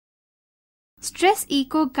Stress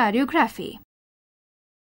echocardiography.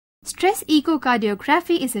 Stress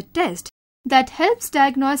echocardiography is a test that helps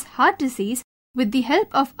diagnose heart disease with the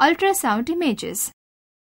help of ultrasound images.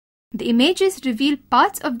 The images reveal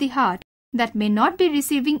parts of the heart that may not be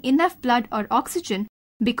receiving enough blood or oxygen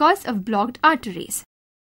because of blocked arteries.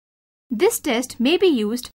 This test may be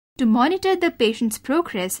used to monitor the patient's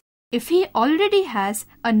progress if he already has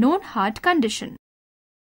a known heart condition.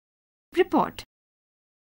 Report.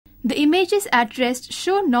 The images at rest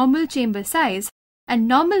show normal chamber size and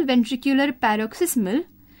normal ventricular paroxysmal,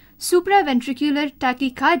 supraventricular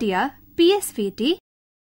tachycardia (PSVT),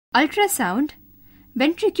 ultrasound,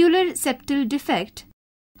 ventricular septal defect,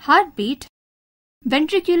 heartbeat,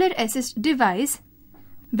 ventricular assist device,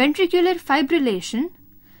 ventricular fibrillation,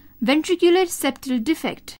 ventricular septal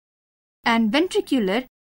defect, and ventricular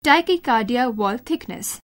tachycardia wall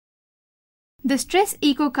thickness. The stress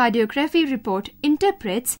echocardiography report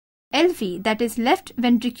interprets LV, that is left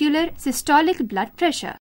ventricular systolic blood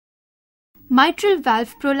pressure. Mitral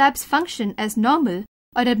valve prolapse function as normal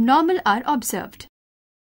or abnormal are observed.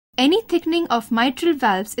 Any thickening of mitral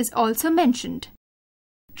valves is also mentioned.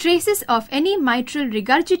 Traces of any mitral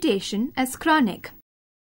regurgitation as chronic.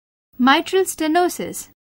 Mitral stenosis.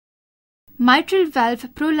 Mitral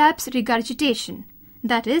valve prolapse regurgitation,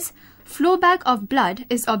 that is, flowback of blood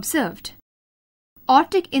is observed.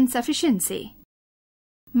 Aortic insufficiency.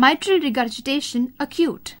 Mitral regurgitation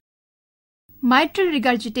acute. Mitral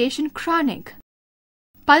regurgitation chronic.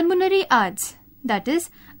 Pulmonary ARDS, that is,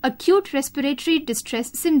 acute respiratory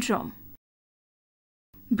distress syndrome.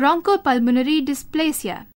 Bronchopulmonary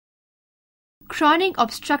dysplasia. Chronic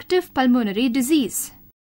obstructive pulmonary disease.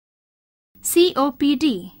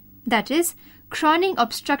 COPD, that is, chronic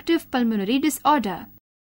obstructive pulmonary disorder.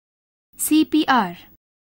 CPR.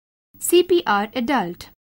 CPR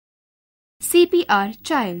adult. CPR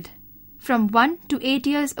child from 1 to 8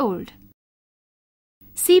 years old.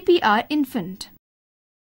 CPR infant.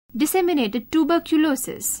 Disseminated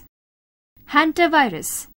tuberculosis.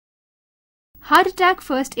 Hantavirus. Heart attack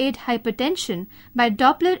first aid hypertension by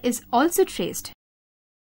Doppler is also traced.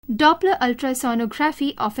 Doppler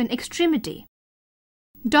ultrasonography of an extremity.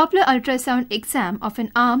 Doppler ultrasound exam of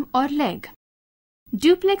an arm or leg.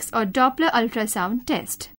 Duplex or Doppler ultrasound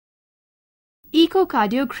test.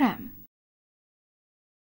 Echocardiogram.